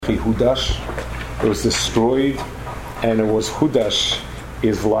Malachi Hudash. It was destroyed, and it was Hudash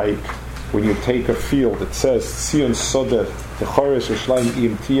is like when you take a field. It says Tzion Sodeh the Choresh Yishlayim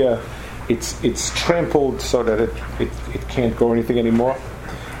Iyimtia. It's trampled so that it can't grow anything anymore.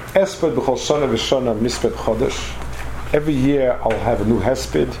 Esped b'chol shana v'shana Mispaid Chadash. Every year I'll have a new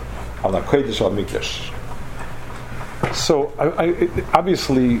hesped al Kodesh al Mikdash. So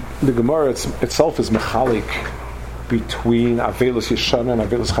obviously the Gemara itself is mechalik between Avelos Yeshana and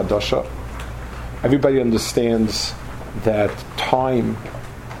Avelos Chadasha. Everybody understands that time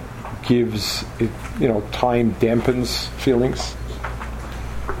gives it, time dampens feelings,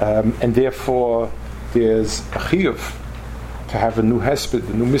 and therefore there's a chiyuv to have a new hesped,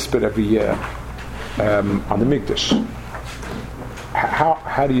 a new mispaid every year on the Mikdash.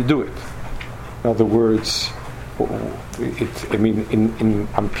 How do you do it? In other words,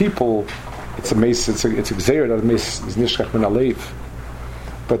 on people, it's amazing. It's exer that is nishkach min alev.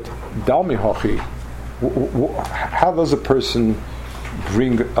 But dalmi hachi, how does a person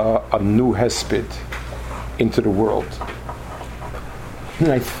bring a new hesped into the world?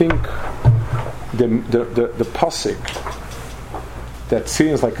 And I think the pasuk that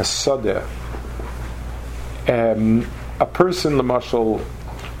seems like a sadeh. A person, lamashal,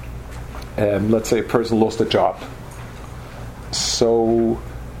 let's say a person lost a job, so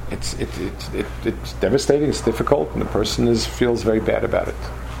it's devastating, it's difficult, and the person feels very bad about it.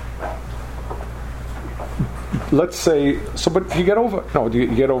 Let's say but you get over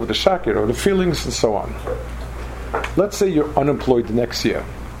the shock, or the feelings, and so on. Let's say you're unemployed the next year,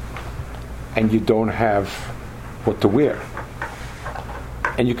 and you don't have what to wear,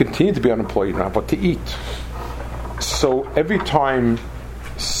 and you continue to be unemployed, you don't have what to eat. So every time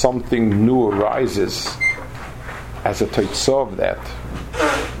something new arises as a teitzah of that,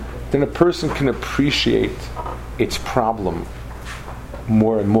 then a person can appreciate its problem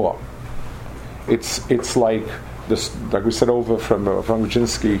more and more. It's like this, like we said over from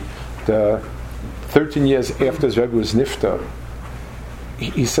Rajinsky, the 13 years after his Rebbe was nifta,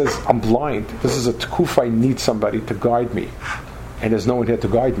 he says, I'm blind. This is a tekufa, I need somebody to guide me, and there's no one here to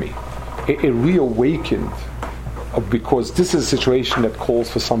guide me. It reawakened, because this is a situation that calls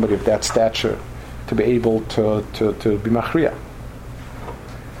for somebody of that stature to be able to be machriya.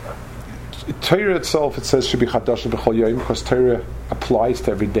 Torah itself, it says, should be chadash b'chol yom, because Torah applies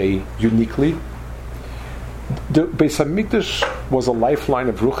to every day uniquely. The Beis HaMikdash was a lifeline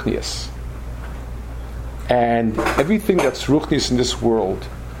of ruchnius, and everything that's ruchnius in this world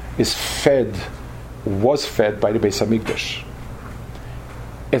was fed by the Beis HaMikdash.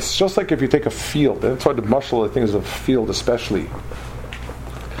 It's just like if you take a field, and that's why the mashal, I think, is a field especially.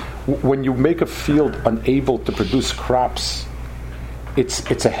 When you make a field unable to produce crops, it's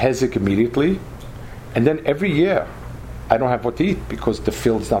a hezek immediately, and then every year I don't have what to eat because the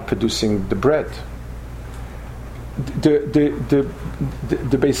field's not producing the bread.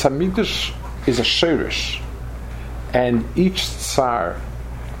 The Beis HaMikdash is a sheirish, and each tsar,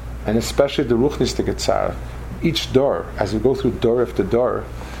 and especially the ruchnistic tsar, each door, as we go through door after door,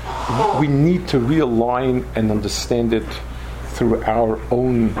 we need to realign and understand it through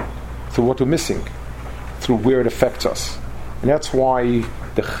what we're missing, through where it affects us. And that's why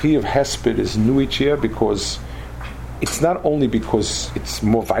the Chi of Hesped is new each year, because it's not only because it's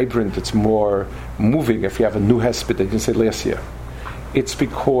more vibrant, it's more moving if you have a new Hesped that you didn't say last year. It's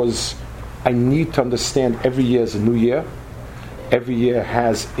because I need to understand every year is a new year. Every year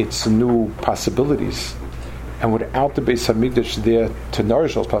has its new possibilities. And without the Beis HaMikdash there to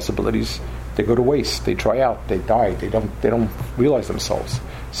nourish those possibilities, they go to waste. They dry out. They die. They don't realize themselves.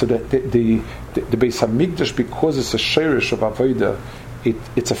 So the Beis HaMikdash, because it's a sheirish of avodah,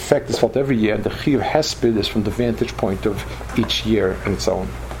 its effect is felt every year. And the Chi of Hesped is from the vantage point of each year in its own.